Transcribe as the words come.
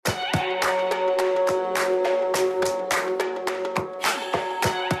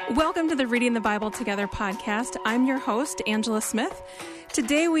to the Reading the Bible Together podcast. I'm your host, Angela Smith.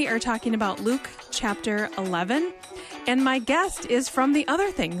 Today we are talking about Luke chapter 11, and my guest is from the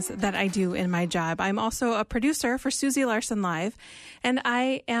other things that I do in my job. I'm also a producer for Susie Larson Live, and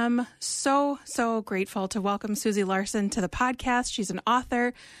I am so grateful to welcome Susie Larson to the podcast. She's an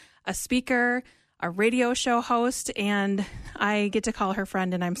author, a speaker, a radio show host, and I get to call her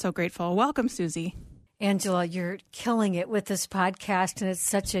friend, and I'm so grateful. Welcome, Susie. Angela, you're killing it with this podcast, and it's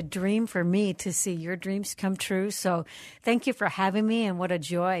such a dream for me to see your dreams come true. So thank you for having me, and what a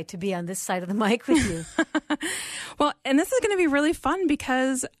joy to be on this side of the mic with you. Well, and this is going to be really fun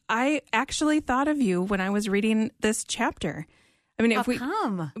because I actually thought of you when I was reading this chapter. I mean,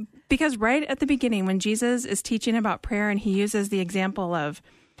 because right at the beginning when Jesus is teaching about prayer and he uses the example of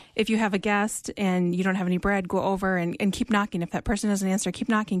if you have a guest and you don't have any bread, go over and keep knocking. If that person doesn't answer, keep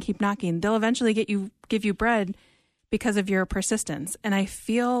knocking. They'll eventually give you bread because of your persistence. And I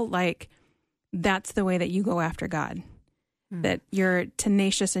feel like that's the way that you go after God, that you're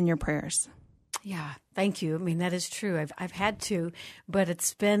tenacious in your prayers. Yeah, thank you. I mean, that is true. I've had to, but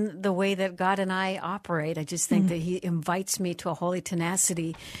it's been the way that God and I operate. I just think that he invites me to a holy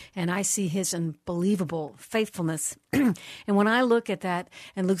tenacity, and I see his unbelievable faithfulness. And when I look at that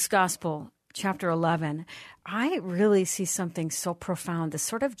in Luke's Gospel, chapter 11, I really see something so profound, this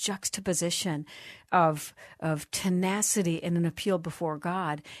sort of juxtaposition of tenacity and an appeal before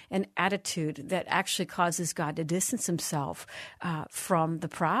God, an attitude that actually causes God to distance himself from the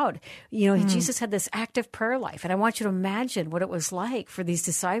proud. You know, Jesus had this active prayer life, and I want you to imagine what it was like for these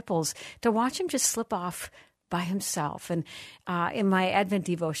disciples to watch him just slip off by himself. And in my Advent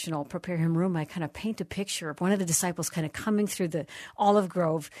devotional, Prepare Him Room, I kind of paint a picture of one of the disciples kind of coming through the olive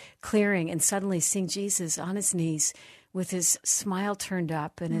grove clearing and suddenly seeing Jesus on his knees with his smile turned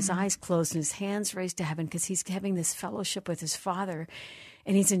up and his eyes closed and his hands raised to heaven because he's having this fellowship with his Father,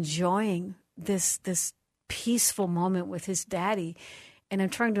 and he's enjoying this peaceful moment with his daddy. And I'm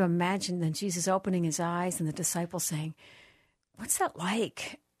trying to imagine then Jesus opening his eyes and the disciples saying, "What's that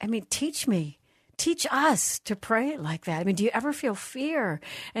like? I mean, teach me. Teach us to pray like that." I mean, do you ever feel fear?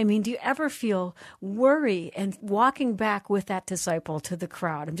 I mean, do you ever feel worry? And walking back with that disciple to the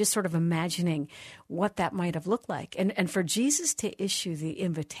crowd, I'm just sort of imagining what that might have looked like. And for Jesus to issue the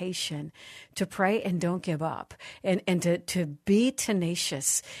invitation to pray and don't give up and to be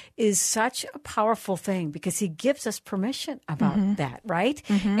tenacious is such a powerful thing because he gives us permission about that, right?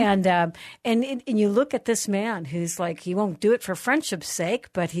 And you look at this man who's like, he won't do it for friendship's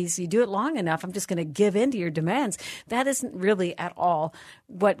sake, but you do it long enough, I'm just going to give in to your demands. That isn't really at all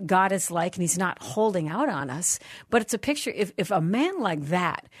what God is like, and he's not holding out on us. But it's a picture, if a man like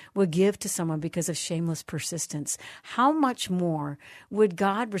that would give to someone because of shameless persistence, how much more would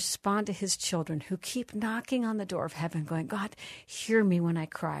God respond to his children who keep knocking on the door of heaven going, "God, hear me when I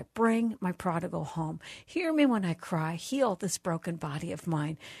cry. Bring my prodigal home. Hear me when I cry. Heal this broken body of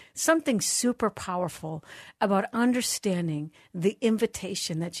mine." Something super powerful about understanding the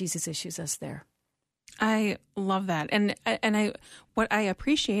invitation that Jesus issues us there. I love that. And what I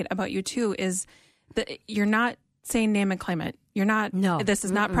appreciate about you too is that you're not saying name and claim it. You're not, this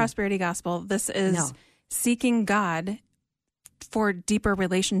is not prosperity gospel. This is seeking God for deeper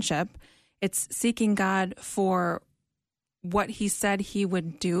relationship. It's seeking God for what he said he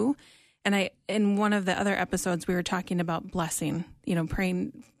would do. And in one of the other episodes, we were talking about blessing,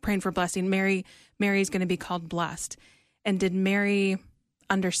 praying for blessing. Mary's going to be called blessed. And did Mary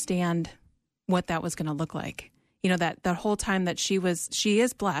understand what that was going to look like? That whole time that she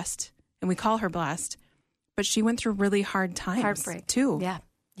is blessed, and we call her blessed, but she went through really hard times. Heartbreak too. Yeah.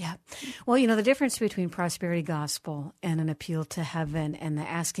 Well, the difference between prosperity gospel and an appeal to heaven and the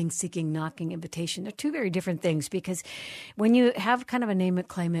asking, seeking, knocking invitation, they're two very different things, because when you have kind of a name it,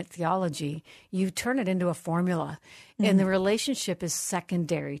 claim it theology, you turn it into a formula, and the relationship is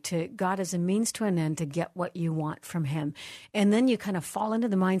secondary to God as a means to an end to get what you want from him. And then you kind of fall into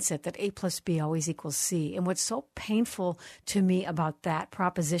the mindset that A plus B always equals C. And what's so painful to me about that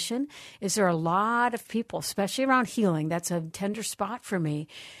proposition is there are a lot of people, especially around healing, that's a tender spot for me,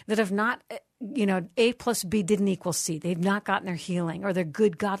 that have not, A plus B didn't equal C. They've not gotten their healing, or they're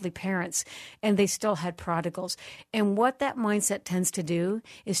good, godly parents, and they still had prodigals. And what that mindset tends to do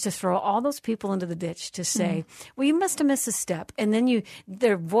is to throw all those people into the ditch to say, well, you must have missed a step. And then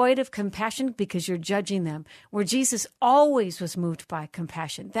they're void of compassion because you're judging them, where Jesus always was moved by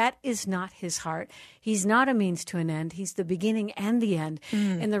compassion. That is not his heart. He's not a means to an end. He's the beginning and the end.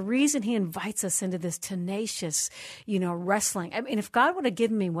 And the reason he invites us into this tenacious, wrestling. I mean, if God would have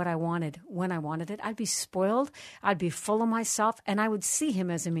given me what I wanted when I wanted it, I'd be spoiled, I'd be full of myself, and I would see him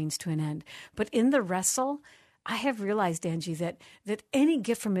as a means to an end. But in the wrestle, I have realized, Angie, that any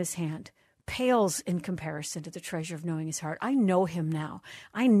gift from his hand pales in comparison to the treasure of knowing his heart. I know him now.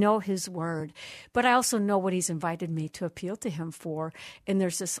 I know his word, but I also know what he's invited me to appeal to him for. And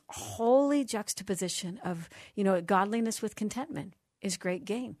there's this holy juxtaposition of, godliness with contentment is great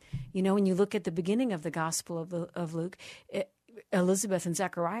gain. When you look at the beginning of the Gospel of Luke, Elizabeth and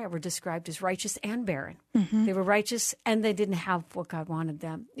Zechariah were described as righteous and barren. Mm-hmm. They were righteous and they didn't have what God wanted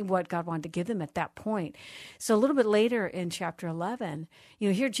to give them at that point. So a little bit later in chapter 11,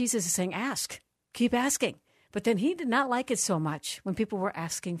 here Jesus is saying, ask, keep asking. But then he did not like it so much when people were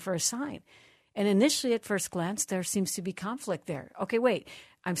asking for a sign. And initially at first glance, there seems to be conflict there. Okay, wait,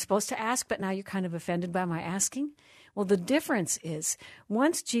 I'm supposed to ask, but now you're kind of offended by my asking? Well, the difference is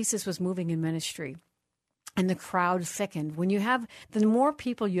once Jesus was moving in ministry, and the crowd thickened. The more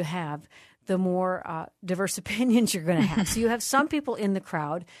people you have, the more diverse opinions you're going to have. So you have some people in the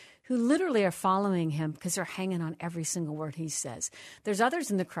crowd who literally are following him because they're hanging on every single word he says. There's others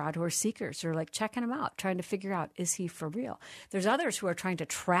in the crowd who are seekers, who are like checking him out, trying to figure out, is he for real? There's others who are trying to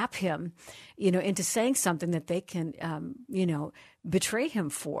trap him, into saying something that they can, betray him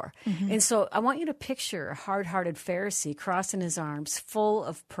for. Mm-hmm. And so I want you to picture a hard-hearted Pharisee crossing his arms, full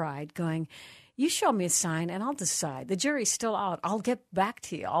of pride, going, you show me a sign and I'll decide. The jury's still out. I'll get back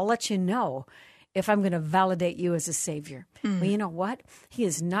to you. I'll let you know if I'm going to validate you as a savior. Well, you know what? He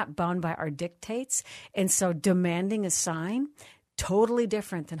is not bound by our dictates. And so demanding a sign, totally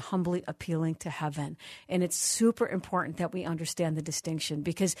different than humbly appealing to heaven. And it's super important that we understand the distinction,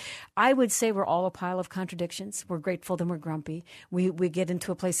 because I would say we're all a pile of contradictions. We're grateful, then we're grumpy. We get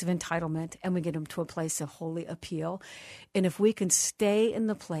into a place of entitlement, and we get into a place of holy appeal. And if we can stay in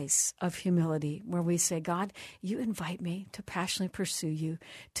the place of humility where we say, God, you invite me to passionately pursue you,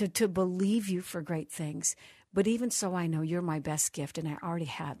 to believe you for great things. But even so, I know you're my best gift and I already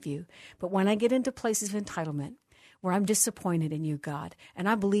have you. But when I get into places of entitlement, where I'm disappointed in you, God, and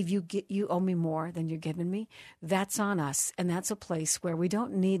I believe you owe me more than you're giving me, that's on us. And that's a place where we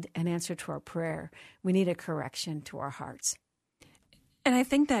don't need an answer to our prayer. We need a correction to our hearts. And I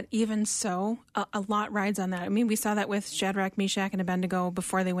think that even so, a lot rides on that. I mean, we saw that with Shadrach, Meshach, and Abednego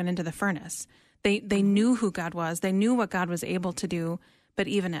before they went into the furnace. They knew who God was. They knew what God was able to do. But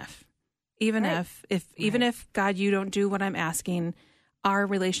even if God, you don't do what I'm asking, our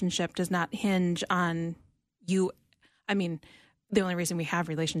relationship does not hinge on you. I mean, the only reason we have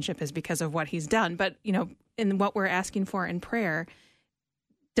relationship is because of what he's done. But, in what we're asking for in prayer,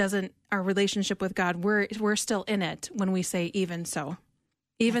 our relationship with God, we're still in it when we say, even so.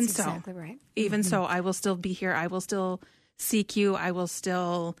 Even That's so. Exactly right. Even so, I will still be here. I will still seek you. I will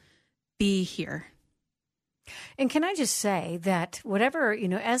still be here. And can I just say that whatever,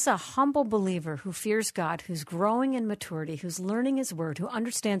 as a humble believer who fears God, who's growing in maturity, who's learning his word, who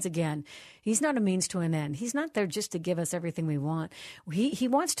understands again, he's not a means to an end. He's not there just to give us everything we want. He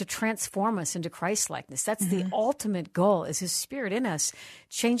wants to transform us into Christ-likeness. That's the ultimate goal, is his spirit in us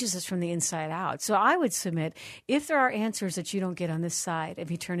changes us from the inside out. So I would submit, if there are answers that you don't get on this side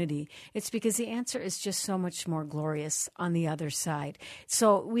of eternity, it's because the answer is just so much more glorious on the other side.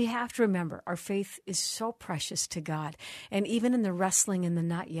 So we have to remember, our faith is so precious to God. And even in the wrestling and the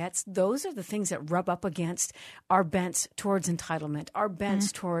not yets, those are the things that rub up against our bents towards entitlement, our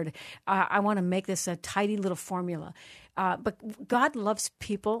bents toward, I want to make this a tidy little formula. But God loves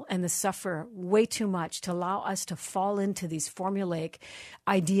people and the sufferer way too much to allow us to fall into these formulaic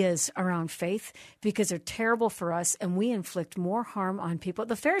ideas around faith, because they're terrible for us and we inflict more harm on people.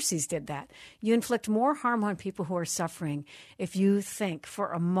 The Pharisees did that. You inflict more harm on people who are suffering if you think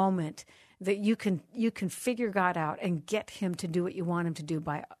for a moment that you can figure God out and get him to do what you want him to do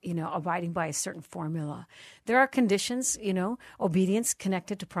by, abiding by a certain formula. There are conditions, obedience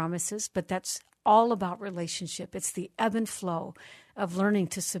connected to promises, but that's all about relationship. It's the ebb and flow of learning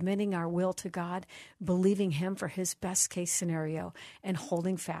to submitting our will to God, believing him for his best case scenario, and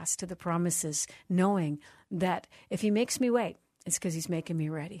holding fast to the promises, knowing that if he makes me wait, it's because he's making me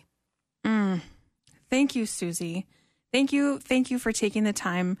ready. Thank you, Susie. Thank you for taking the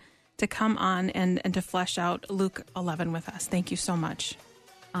time to come on and to flesh out Luke 11 with us. Thank you so much.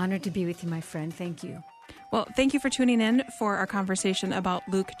 Honored to be with you, my friend. Thank you. Well, thank you for tuning in for our conversation about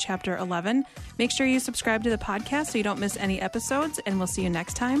Luke chapter 11. Make sure you subscribe to the podcast so you don't miss any episodes, and we'll see you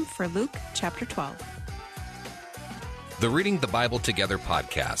next time for Luke chapter 12. The Reading the Bible Together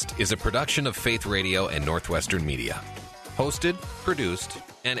podcast is a production of Faith Radio and Northwestern Media. Hosted, produced,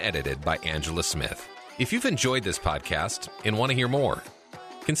 and edited by Angela Smith. If you've enjoyed this podcast and want to hear more,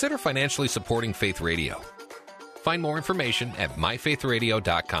 consider financially supporting Faith Radio. Find more information at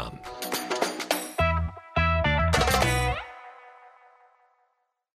myfaithradio.com.